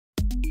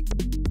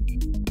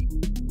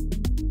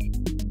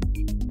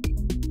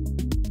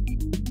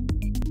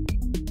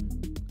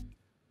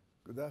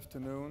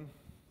afternoon.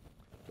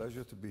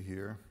 Pleasure to be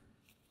here.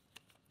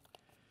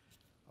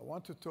 I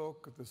want to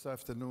talk this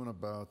afternoon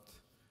about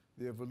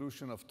the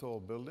evolution of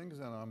tall buildings,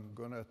 and I'm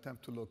going to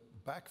attempt to look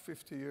back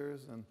 50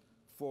 years and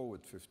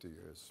forward 50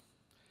 years.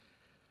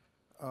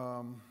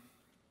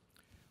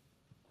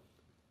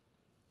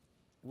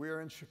 We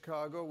are in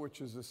Chicago, which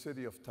is a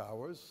city of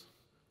towers,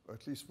 or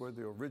at least where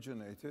they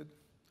originated.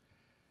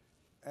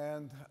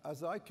 And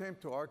as I came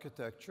to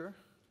architecture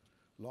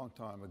a long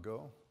time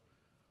ago,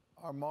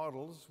 our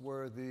models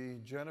were the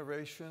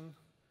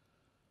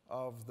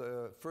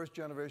first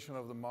generation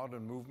of the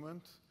modern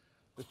movement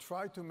that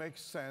tried to make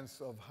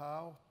sense of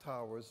how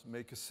towers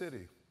make a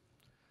city.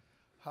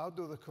 How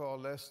do they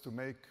coalesce to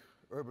make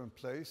urban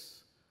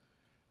place?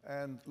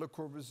 And Le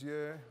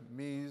Corbusier,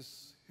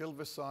 Mies,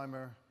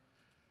 Hilverseimer,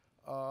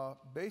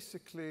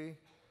 basically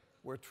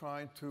were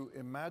trying to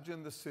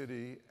imagine the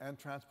city and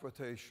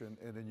transportation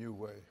in a new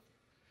way.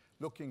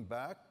 Looking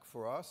back,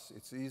 for us,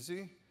 it's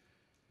easy.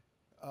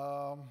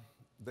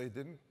 They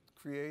didn't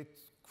create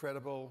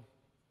credible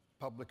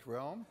public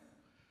realm,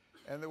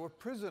 and they were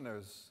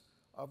prisoners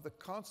of the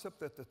concept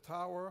that the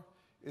tower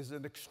is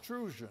an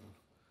extrusion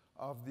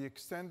of the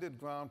extended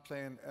ground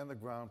plane and the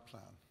ground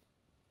plan.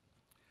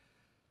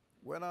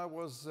 When I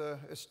was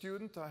a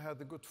student, I had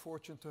the good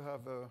fortune to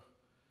have a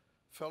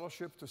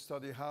fellowship to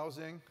study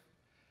housing,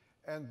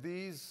 and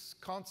these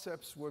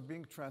concepts were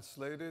being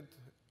translated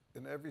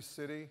in every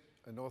city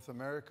in North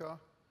America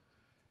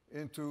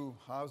into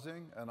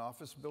housing and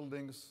office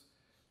buildings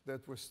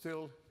that were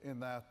still in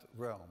that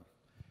realm.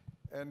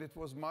 And it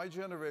was my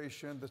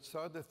generation that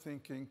started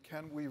thinking,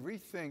 can we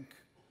rethink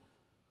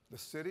the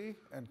city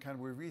and can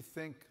we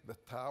rethink the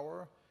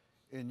tower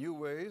in new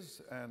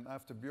ways? And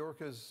after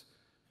Bjorke's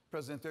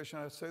presentation,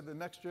 I'd say the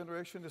next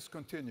generation is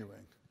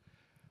continuing.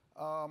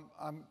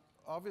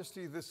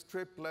 Obviously, this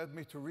trip led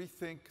me to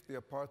rethink the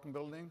apartment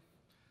building.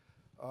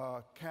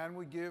 Can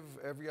we give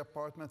every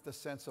apartment the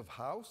sense of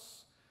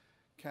house?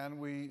 Can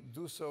we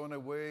do so in a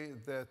way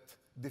that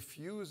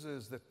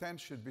diffuses the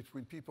tension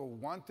between people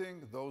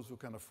wanting, those who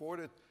can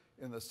afford it,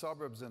 in the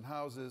suburbs and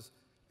houses,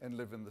 and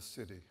live in the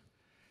city?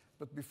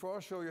 But before I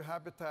show you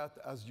Habitat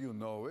as you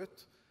know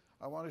it,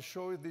 I want to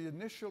show you the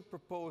initial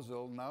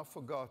proposal, now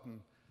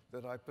forgotten,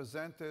 that I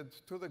presented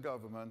to the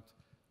government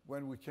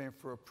when we came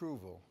for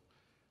approval.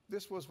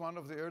 This was one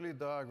of the early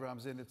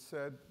diagrams, and it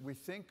said, we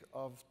think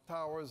of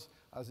towers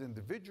as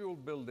individual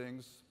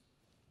buildings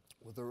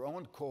with their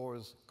own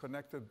cores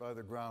connected by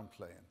the ground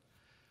plane.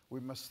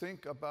 We must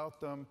think about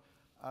them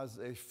as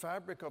a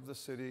fabric of the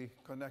city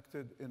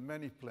connected in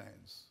many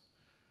planes.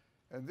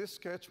 And this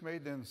sketch,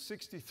 made in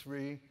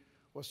 '63,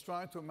 was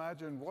trying to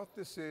imagine what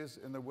this is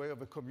in the way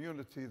of a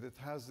community that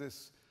has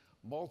this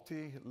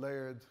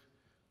multi-layered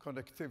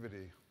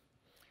connectivity.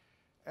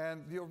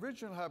 And the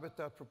original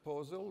Habitat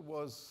proposal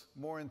was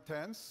more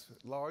intense,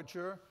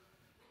 larger,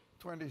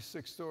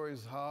 26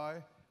 stories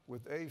high,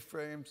 with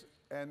A-frames,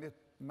 and it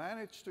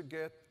managed to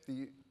get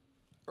the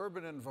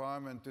urban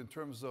environment in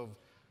terms of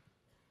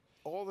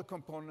all the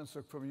components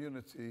of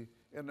community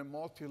in a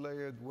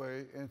multi-layered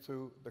way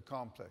into the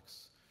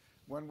complex.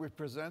 When we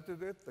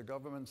presented it, the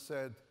government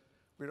said,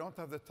 we don't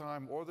have the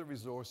time or the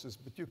resources,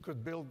 but you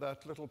could build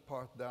that little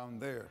part down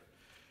there.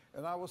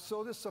 And I was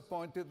so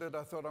disappointed that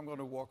I thought I'm going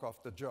to walk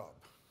off the job.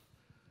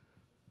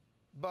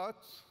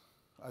 But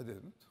I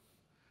didn't.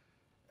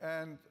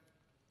 And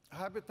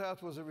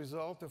Habitat was a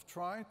result of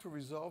trying to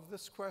resolve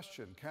this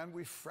question. Can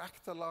we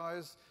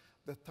fractalize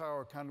the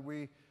tower? Can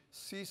we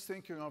cease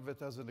thinking of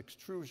it as an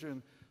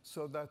extrusion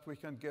so that we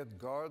can get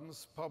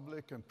gardens,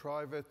 public and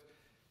private?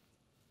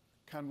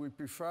 Can we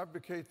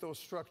prefabricate those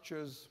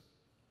structures?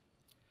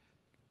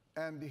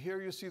 And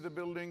here you see the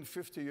building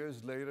 50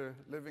 years later,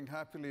 living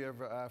happily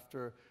ever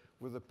after,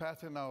 with the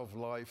patina of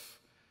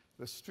life,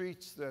 the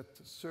streets that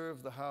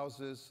serve the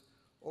houses,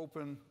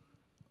 open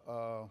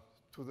to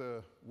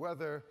the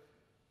weather,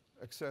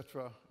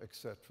 etc.,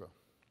 etc.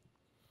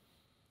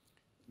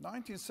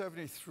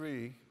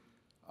 1973,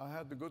 I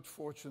had the good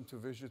fortune to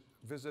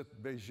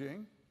visit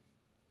Beijing.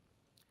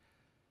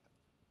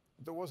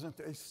 There wasn't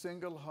a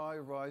single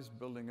high-rise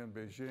building in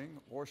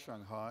Beijing or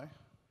Shanghai.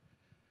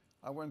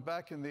 I went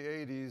back in the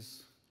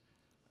 80s,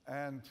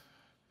 and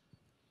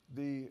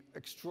the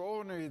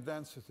extraordinary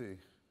density,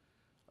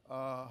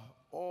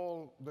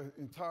 the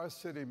entire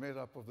city made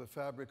up of the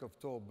fabric of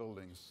tall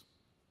buildings,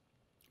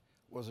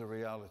 was a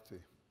reality.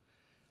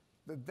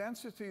 The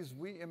densities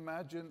we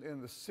imagined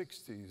in the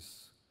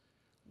 60s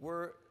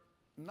were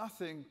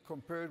nothing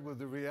compared with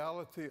the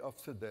reality of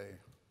today.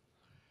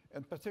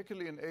 And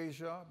particularly in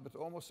Asia, but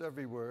almost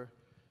everywhere,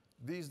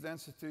 these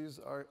densities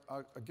are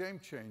game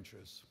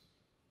changers.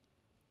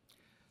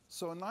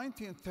 So in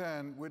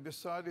 1910, we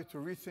decided to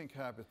rethink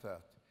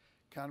Habitat.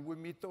 Can we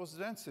meet those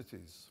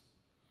densities?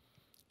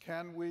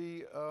 Can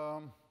we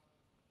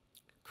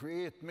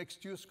create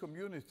mixed-use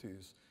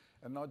communities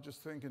and not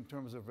just think in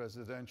terms of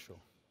residential?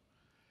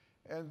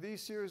 And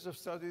these series of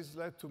studies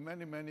led to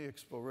many, many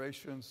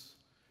explorations.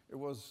 It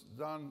was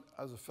done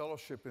as a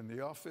fellowship in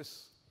the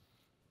office.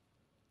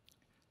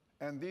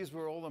 And these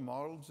were all the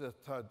models that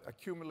had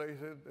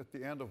accumulated at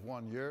the end of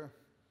 1 year.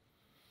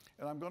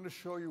 And I'm going to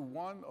show you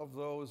one of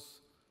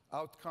those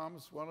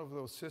outcomes, one of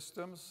those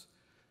systems,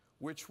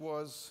 which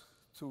was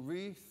to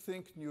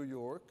rethink New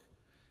York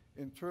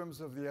in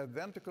terms of the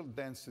identical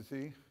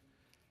density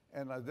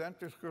and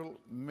identical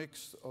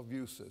mix of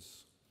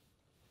uses.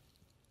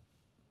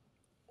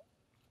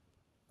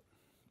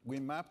 We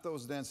mapped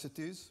those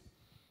densities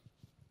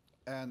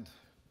and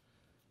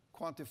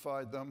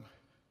quantified them,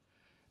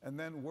 and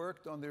then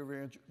worked on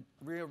the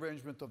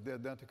rearrangement of the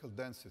identical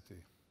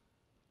density.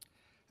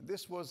 And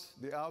this was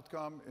the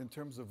outcome in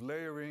terms of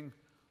layering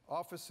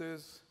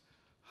offices,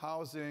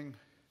 housing,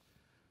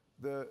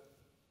 the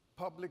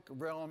public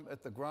realm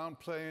at the ground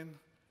plane,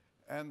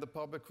 and the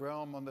public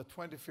realm on the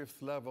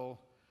 25th level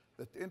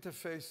that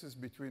interfaces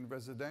between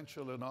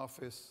residential and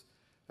office,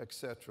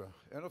 etc.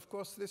 And of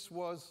course, this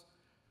was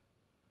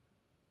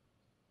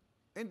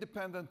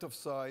independent of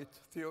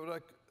site,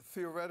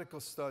 theoretical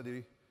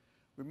study.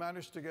 We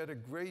managed to get a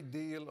great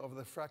deal of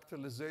the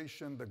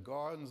fractalization, the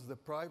gardens, the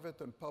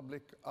private and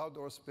public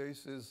outdoor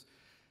spaces,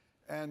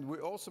 and we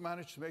also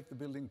managed to make the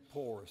building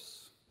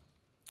porous.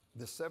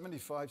 The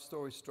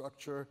 75-story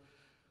structure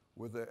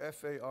with the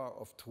FAR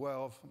of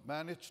 12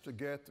 managed to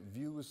get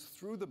views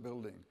through the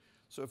building.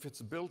 So if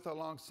it's built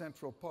along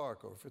Central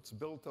Park or if it's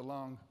built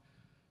along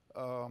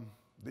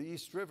the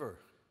East River,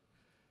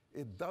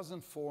 it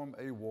doesn't form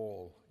a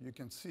wall. You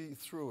can see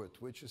through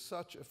it, which is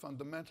such a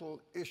fundamental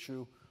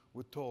issue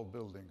with tall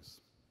buildings.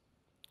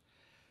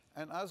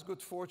 And as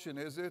good fortune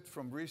is it,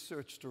 from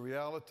research to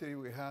reality,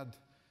 we had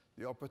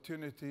the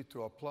opportunity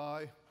to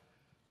apply.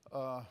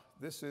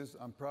 This is,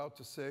 I'm proud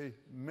to say,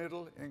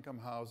 middle-income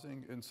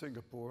housing in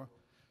Singapore,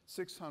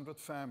 600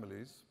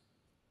 families.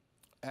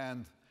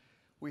 And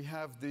we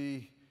have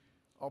the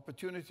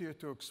opportunity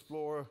to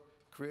explore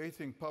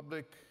creating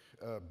public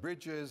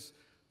bridges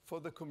for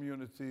the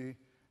community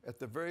at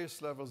the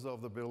various levels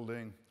of the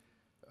building.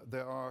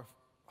 There are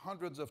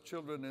hundreds of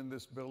children in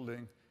this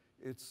building.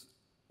 It's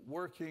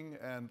working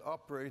and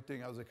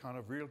operating as a kind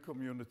of real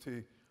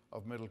community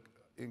of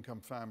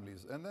middle-income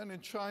families. And then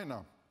in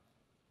China,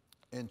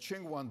 in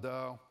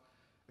Qingguandao,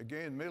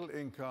 again, middle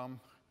income,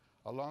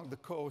 along the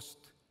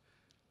coast,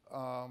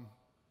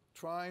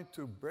 trying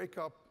to break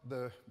up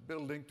the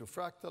building, to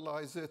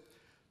fractalize it,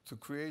 to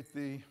create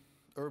the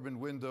urban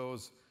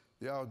windows,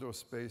 the outdoor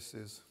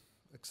spaces,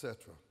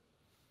 etc.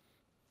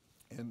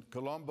 In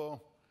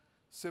Colombo,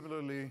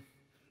 similarly,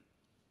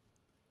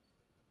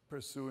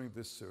 pursuing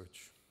this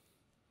search.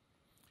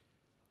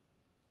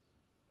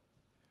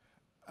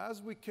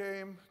 As we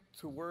came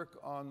to work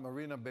on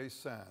Marina Bay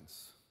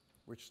Sands,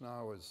 which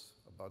now is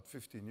about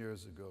 15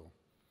 years ago,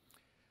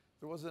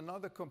 there was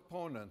another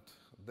component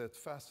that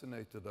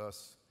fascinated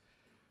us,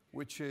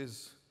 which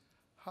is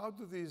how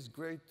do these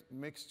great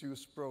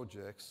mixed-use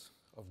projects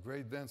of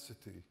great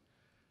density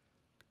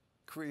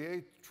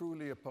create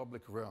truly a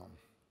public realm?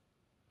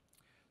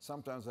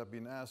 Sometimes I've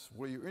been asked,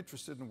 were you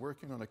interested in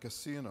working on a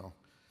casino?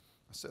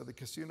 I said the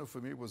casino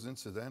for me was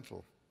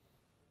incidental.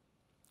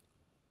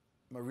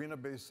 Marina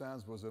Bay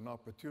Sands was an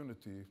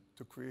opportunity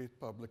to create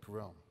public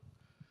realm,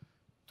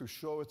 to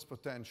show its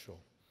potential.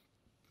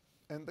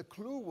 And the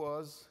clue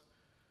was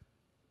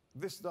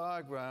this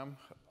diagram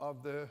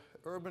of the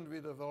Urban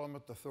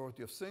Redevelopment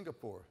Authority of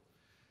Singapore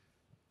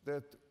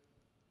that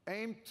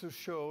aimed to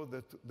show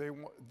that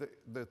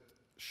that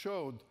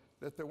showed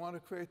that they want to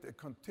create a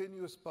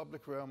continuous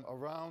public realm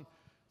around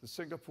the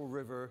Singapore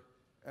River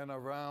and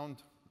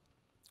around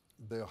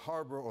the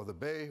harbor or the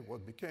bay,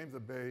 what became the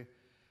bay,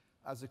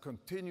 as a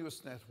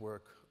continuous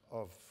network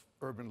of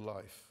urban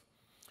life.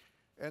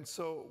 And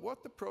so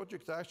what the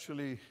project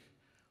actually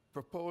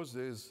proposed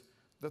is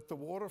that the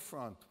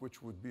waterfront,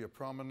 which would be a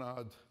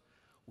promenade,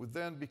 would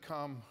then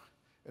become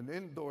an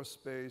indoor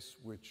space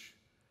which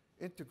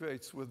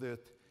integrates with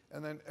it,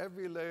 and then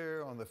every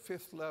layer on the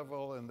 5th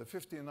level and the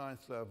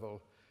 59th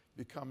level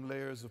become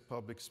layers of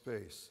public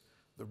space.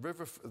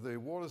 The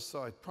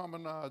waterside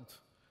promenade,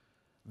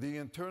 the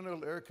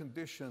internal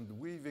air-conditioned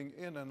weaving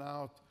in and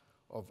out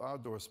of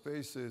outdoor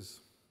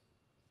spaces,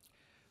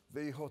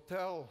 the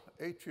hotel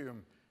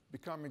atrium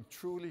becoming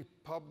truly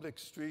public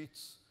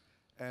streets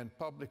and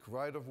public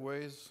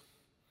right-of-ways,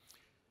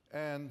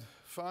 and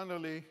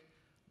finally,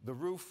 the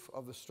roof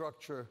of the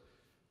structure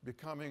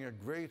becoming a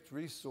great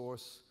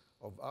resource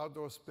of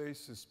outdoor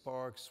spaces,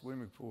 parks,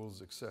 swimming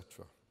pools,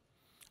 etc.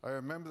 I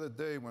remember the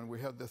day when we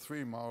had the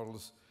 3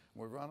 models,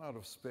 we ran out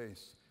of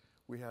space.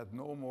 We had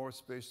no more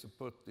space to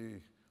put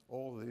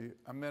all the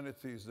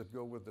amenities that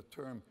go with the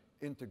term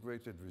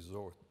integrated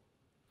resort,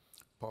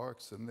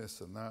 parks and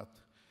this and that.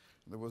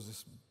 There was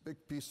this big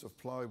piece of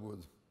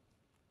plywood,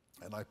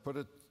 and I put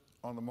it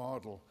on the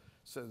model,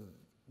 said,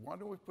 why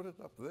don't we put it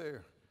up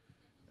there?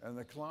 And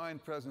the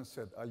client present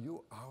said, are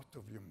you out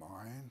of your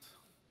mind?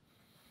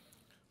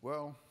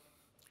 Well,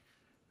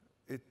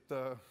 it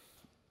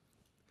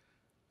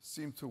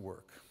seemed to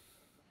work.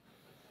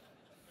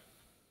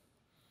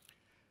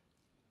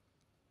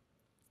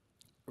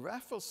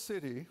 Raffles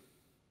City,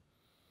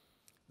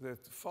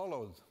 that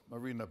followed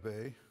Marina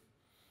Bay,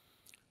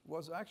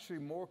 was actually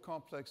more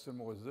complex and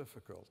more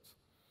difficult,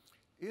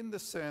 in the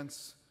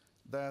sense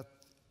that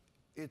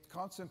it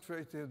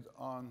concentrated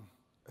on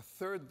a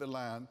third the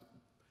land,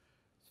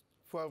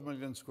 12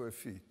 million square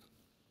feet.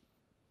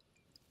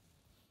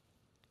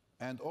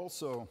 And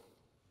also,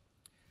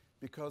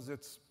 because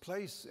its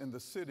place in the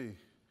city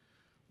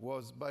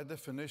was, by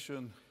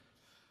definition,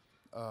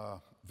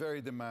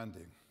 very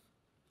demanding.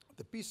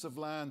 The piece of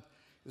land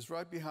is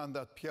right behind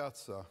that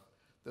piazza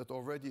that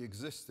already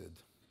existed.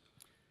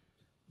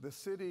 The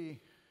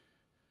city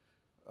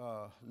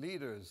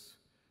leaders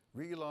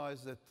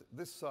realized that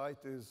this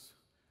site is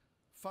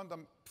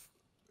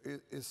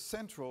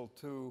central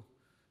to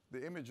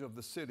the image of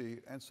the city,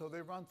 and so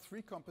they run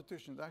 3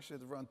 competitions. Actually,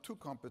 they run 2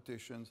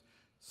 competitions,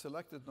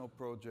 selected no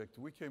project.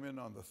 We came in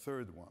on the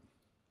 3rd one.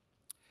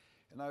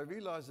 And I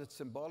realized that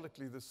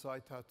symbolically the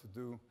site had to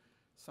do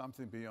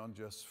something beyond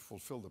just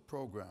fulfill the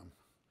program.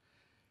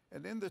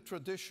 And in the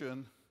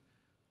tradition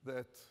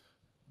that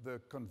the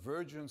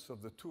convergence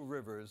of the 2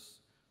 rivers,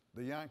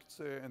 the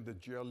Yangtze and the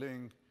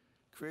Jialing,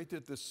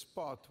 created this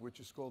spot which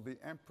is called the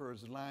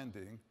Emperor's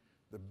Landing,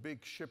 the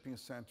big shipping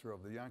center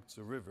of the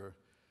Yangtze River,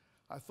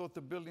 I thought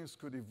the buildings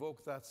could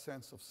evoke that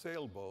sense of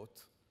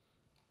sailboat,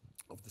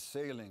 of the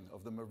sailing,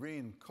 of the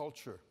marine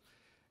culture,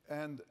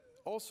 and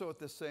also at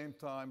the same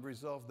time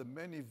resolve the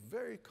many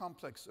very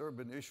complex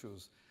urban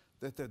issues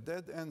that a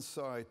dead-end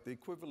site, the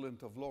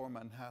equivalent of Lower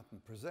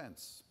Manhattan,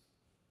 presents.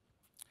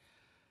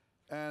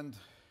 And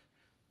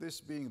this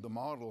being the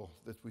model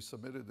that we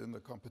submitted in the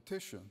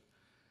competition,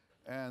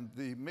 and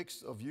the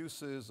mix of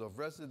uses of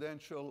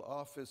residential,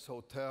 office,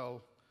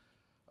 hotel,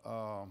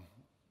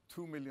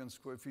 2 million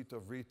square feet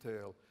of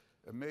retail,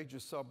 a major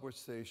subway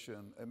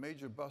station, a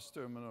major bus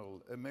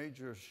terminal, a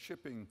major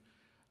shipping,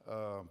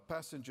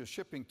 passenger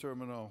shipping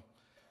terminal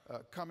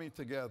coming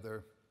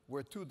together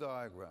were 2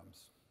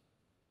 diagrams.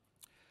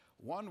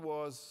 One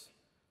was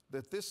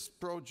that this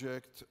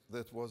project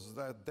that was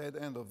that dead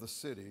end of the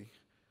city,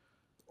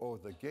 or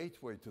the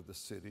gateway to the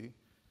city,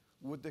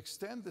 would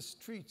extend the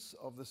streets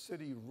of the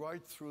city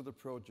right through the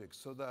project,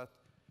 so that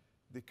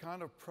the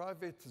kind of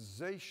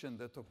privatization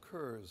that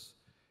occurs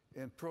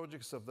in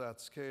projects of that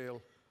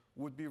scale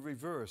would be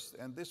reversed,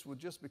 and this would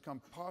just become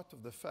part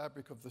of the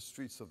fabric of the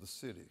streets of the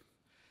city.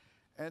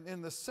 And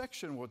in the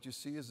section, what you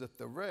see is that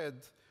the red,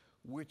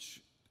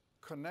 which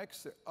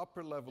connects the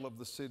upper level of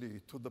the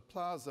city to the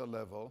plaza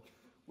level,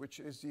 which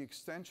is the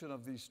extension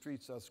of these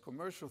streets as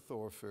commercial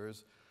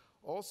thoroughfares,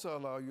 also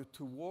allow you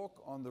to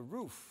walk on the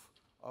roof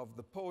of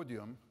the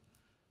podium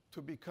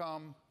to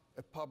become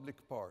a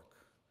public park.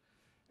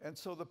 And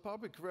so the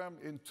public realm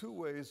in 2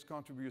 ways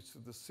contributes to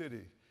the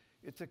city.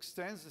 It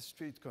extends the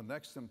street,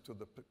 connects them to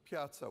the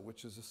piazza,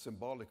 which is a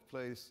symbolic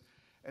place,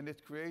 and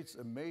it creates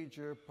a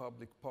major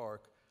public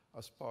park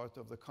as part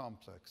of the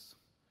complex.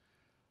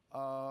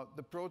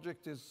 The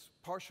project is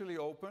partially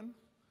open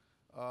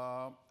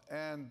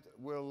and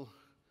will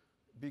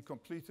be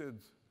completed,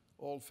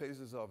 all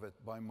phases of it,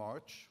 by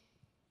March.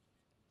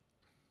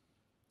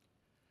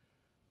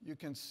 You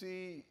can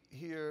see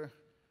here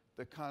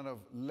the kind of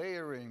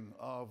layering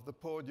of the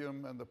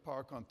podium and the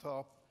park on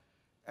top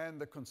and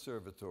the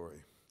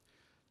conservatory.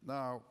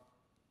 Now,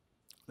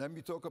 let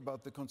me talk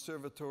about the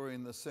conservatory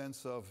in the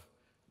sense of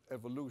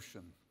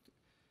evolution.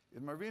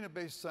 In Marina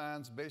Bay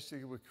Sands,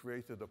 basically we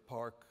created a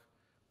park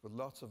with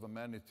lots of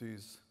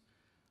amenities,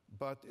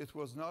 but it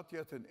was not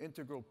yet an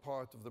integral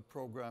part of the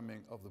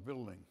programming of the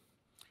building.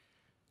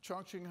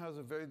 Chongqing has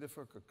a very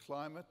difficult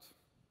climate,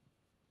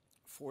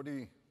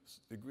 40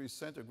 degrees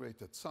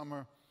centigrade at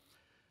summer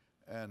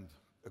and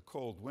a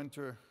cold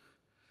winter.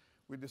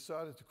 We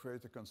decided to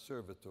create a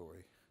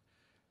conservatory,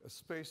 a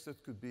space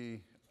that could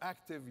be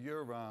active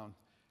year-round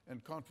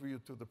and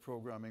contribute to the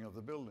programming of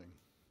the building.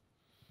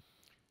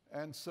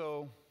 And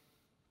so,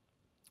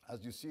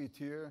 as you see it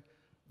here,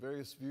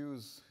 various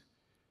views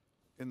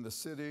in the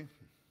city.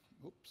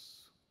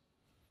 Oops,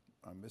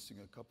 I'm missing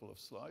a couple of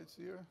slides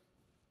here,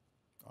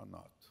 or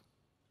not.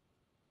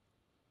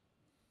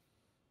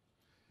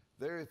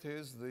 There it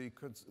is,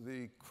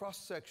 the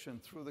cross-section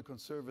through the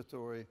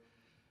conservatory,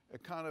 a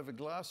kind of a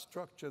glass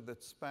structure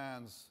that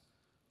spans,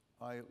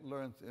 I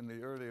learned in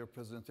the earlier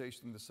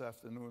presentation this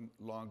afternoon,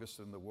 longest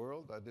in the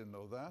world. I didn't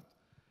know that.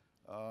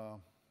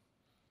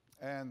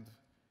 And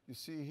you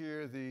see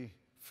here the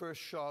first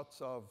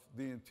shots of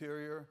the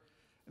interior,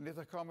 and it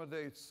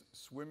accommodates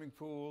swimming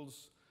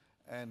pools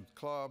and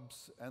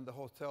clubs and the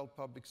hotel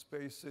public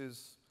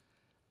spaces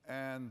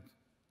and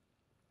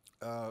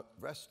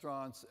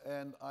restaurants,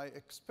 and I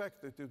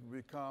expect that it will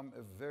become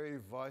a very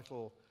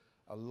vital,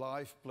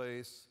 alive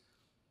place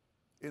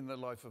in the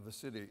life of the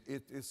city.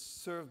 It is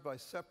served by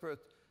separate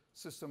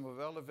system of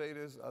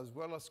elevators, as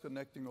well as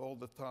connecting all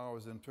the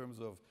towers in terms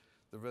of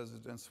the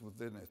residents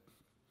within it.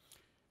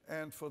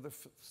 And for the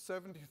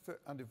 70th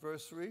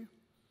anniversary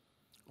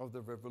of the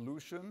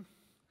revolution,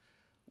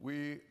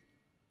 we,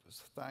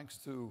 thanks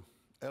to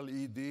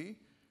LED,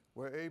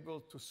 were able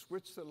to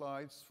switch the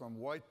lights from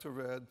white to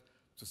red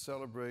to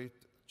celebrate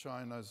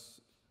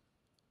China's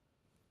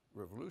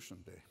Revolution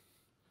Day.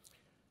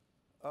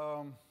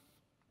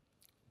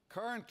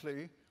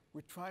 Currently,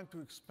 we're trying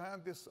to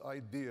expand this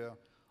idea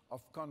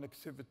of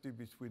connectivity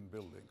between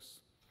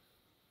buildings.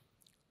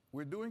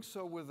 We're doing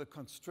so with the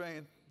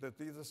constraint that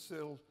these are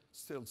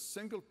still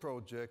single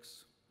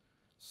projects,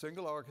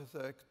 single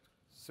architect,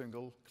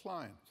 single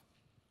client.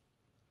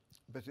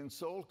 But in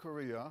Seoul,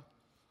 Korea,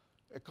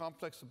 a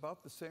complex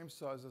about the same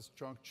size as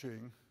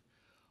Chongqing,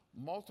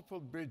 multiple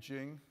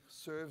bridging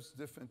serves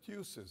different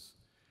uses.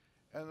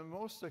 And the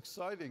most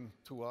exciting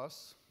to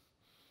us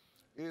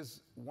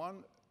is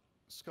one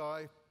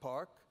sky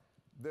park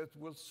that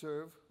will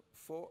serve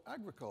for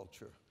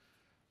agriculture.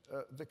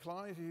 The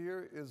client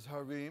here is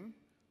Harim,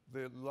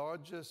 the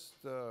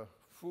largest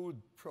food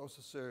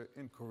processor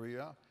in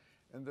Korea,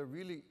 and they're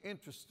really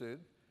interested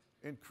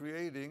in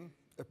creating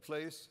a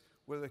place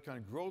where they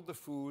can grow the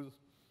food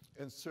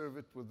and serve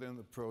it within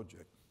the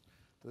project.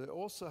 They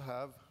also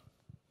have,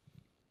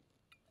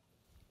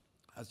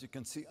 as you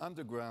can see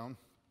underground,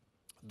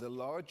 the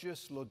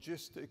largest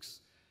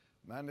logistics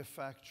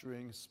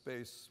manufacturing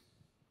space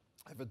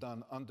ever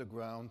done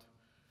underground,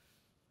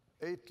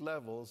 8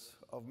 levels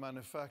of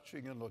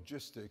manufacturing and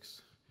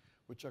logistics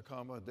which are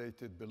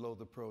accommodated below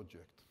the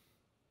project.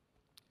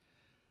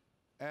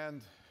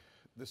 And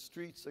the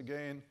streets,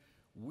 again,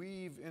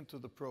 weave into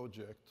the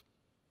project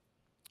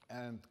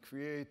and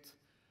create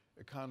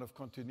a kind of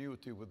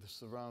continuity with the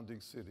surrounding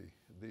city,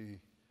 the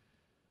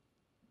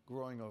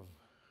growing of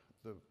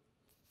the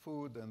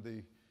food and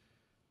the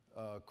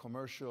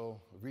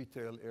commercial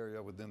retail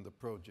area within the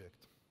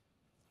project.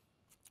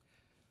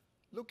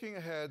 Looking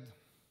ahead,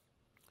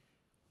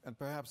 and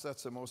perhaps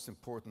that's the most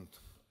important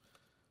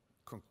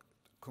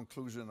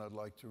conclusion I'd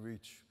like to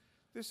reach.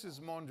 This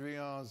is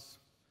Mondrian's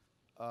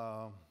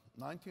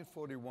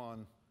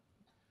 1941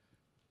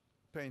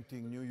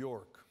 painting, New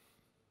York.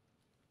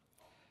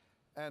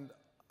 And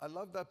I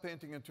love that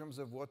painting in terms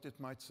of what it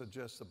might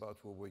suggest about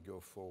where we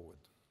go forward.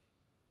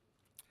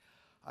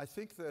 I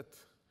think that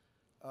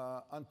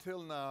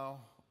until now,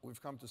 we've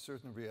come to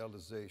certain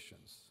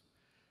realizations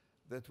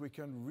that we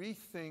can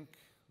rethink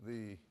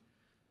the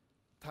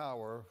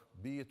tower,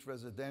 be it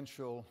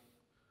residential,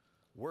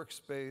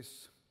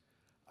 workspace,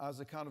 as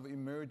a kind of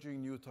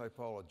emerging new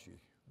typology.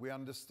 We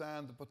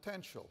understand the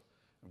potential,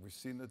 and we've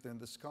seen it in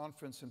this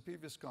conference and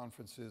previous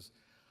conferences,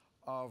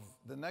 of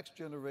the next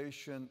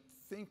generation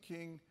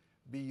thinking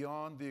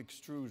beyond the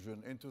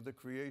extrusion into the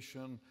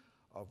creation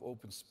of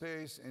open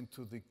space,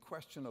 into the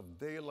question of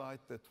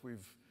daylight that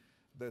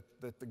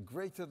the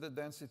greater the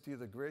density,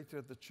 the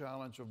greater the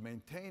challenge of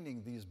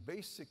maintaining these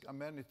basic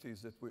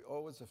amenities that we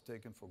always have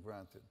taken for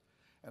granted.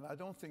 And I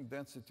don't think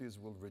densities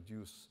will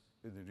reduce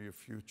in the near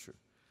future.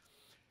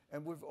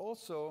 And we've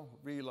also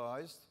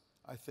realized,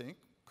 I think,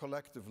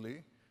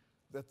 collectively,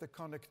 that the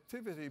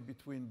connectivity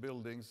between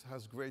buildings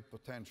has great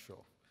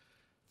potential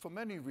for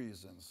many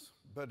reasons,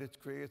 but it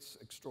creates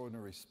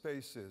extraordinary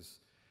spaces.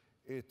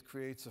 It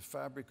creates a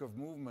fabric of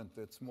movement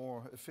that's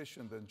more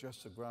efficient than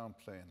just a ground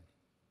plane.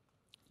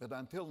 But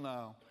until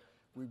now,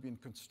 we've been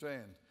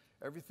constrained.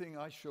 Everything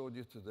I showed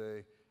you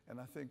today, and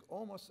I think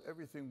almost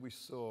everything we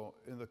saw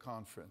in the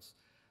conference,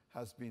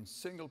 has been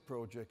single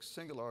project,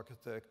 single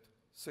architect,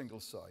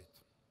 single site.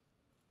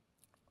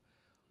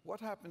 What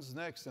happens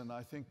next, and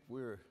I think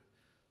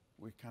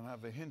we can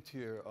have a hint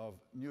here of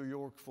New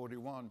York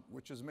 41,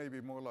 which is maybe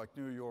more like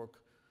New York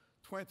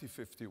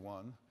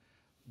 2051,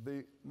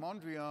 the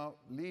Mondrian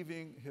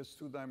leaving his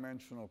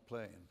two-dimensional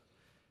plane,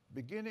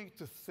 beginning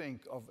to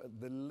think of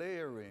the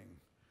layering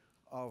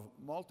of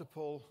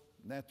multiple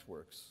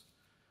networks.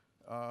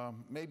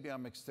 Maybe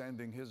I'm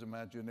extending his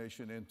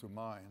imagination into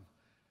mine,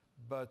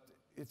 but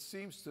it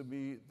seems to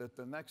me that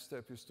the next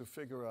step is to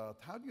figure out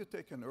how do you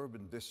take an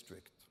urban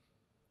district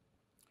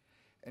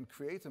and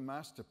create a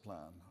master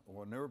plan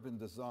or an urban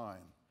design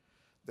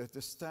that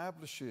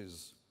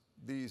establishes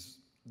these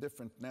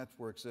different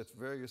networks at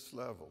various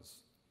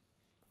levels.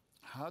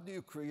 How do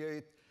you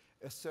create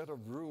a set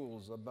of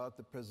rules about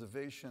the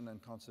preservation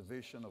and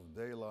conservation of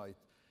daylight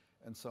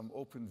and some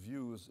open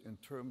views in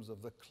terms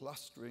of the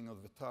clustering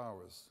of the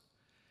towers?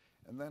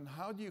 And then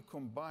how do you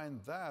combine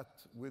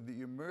that with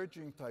the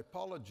emerging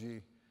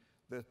typology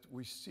that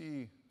we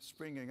see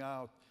springing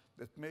out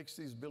that makes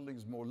these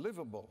buildings more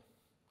livable,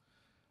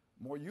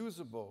 more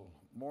usable,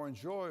 more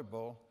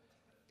enjoyable,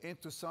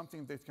 into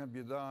something that can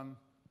be done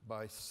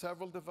by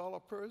several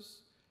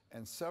developers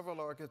and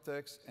several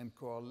architects and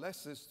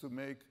coalesces to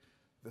make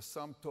the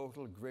sum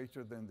total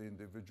greater than the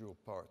individual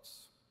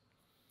parts.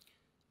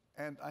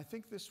 And I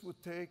think this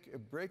would take a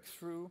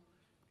breakthrough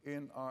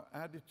in our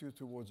attitude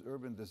towards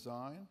urban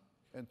design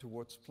and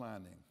towards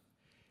planning.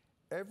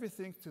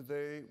 Everything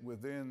today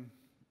within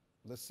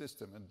the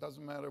system, and it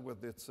doesn't matter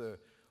whether it's an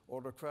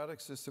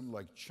autocratic system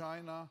like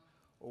China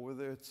or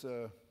whether it's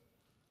a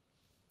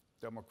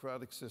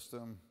democratic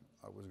system,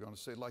 I was going to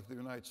say like the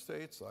United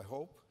States, I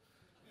hope.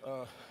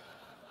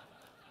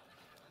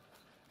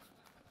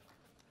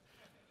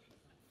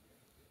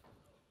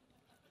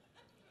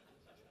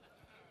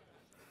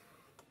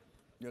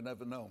 You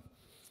never know.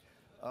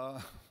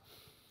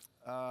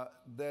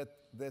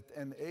 That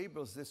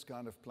enables this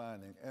kind of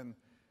planning. And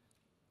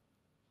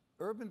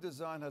urban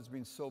design has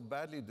been so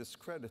badly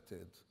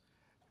discredited,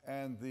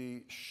 and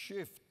the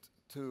shift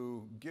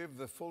to give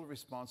the full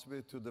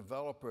responsibility to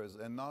developers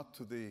and not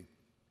to the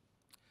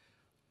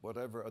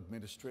whatever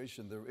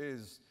administration there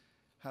is,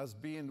 has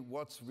been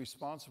what's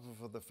responsible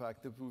for the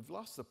fact that we've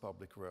lost the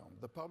public realm.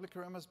 The public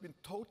realm has been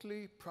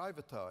totally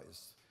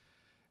privatized.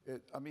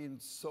 I mean,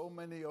 so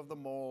many of the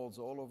malls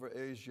all over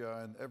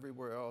Asia and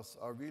everywhere else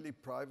are really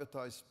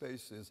privatized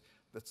spaces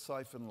that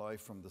siphon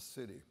life from the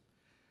city.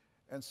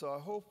 And so I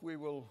hope we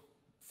will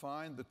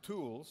find the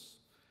tools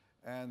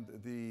and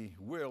the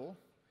will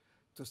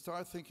to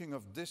start thinking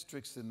of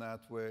districts in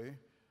that way,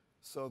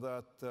 so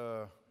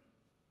that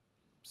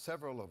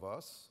several of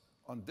us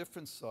on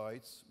different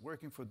sites,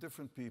 working for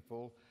different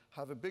people,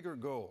 have a bigger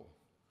goal.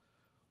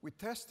 We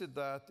tested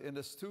that in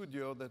a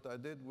studio that I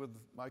did with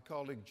my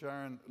colleague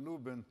Jaron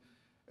Lubin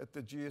at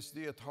the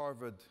GSD at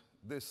Harvard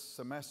this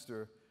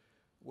semester,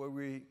 where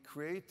we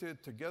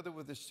created, together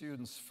with the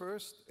students,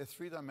 first a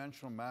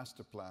three-dimensional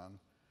master plan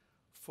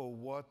for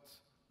what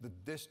the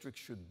district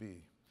should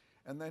be.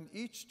 And then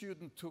each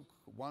student took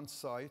one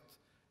site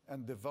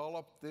and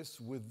developed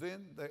this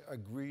within the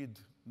agreed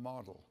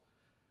model.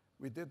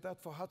 We did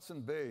that for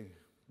Hudson Bay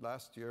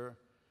last year,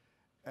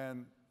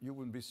 and you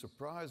wouldn't be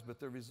surprised, but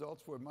the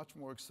results were much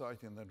more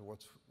exciting than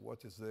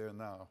what is there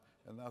now,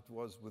 and that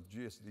was with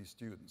GSD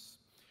students.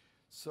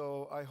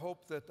 So I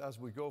hope that as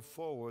we go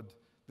forward,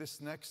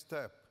 this next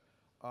step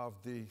of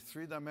the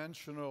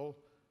three-dimensional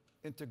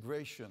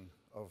integration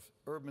of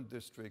urban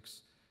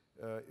districts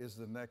is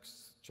the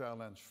next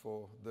challenge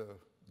for the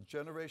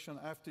generation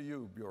after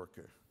you,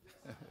 Bjorke.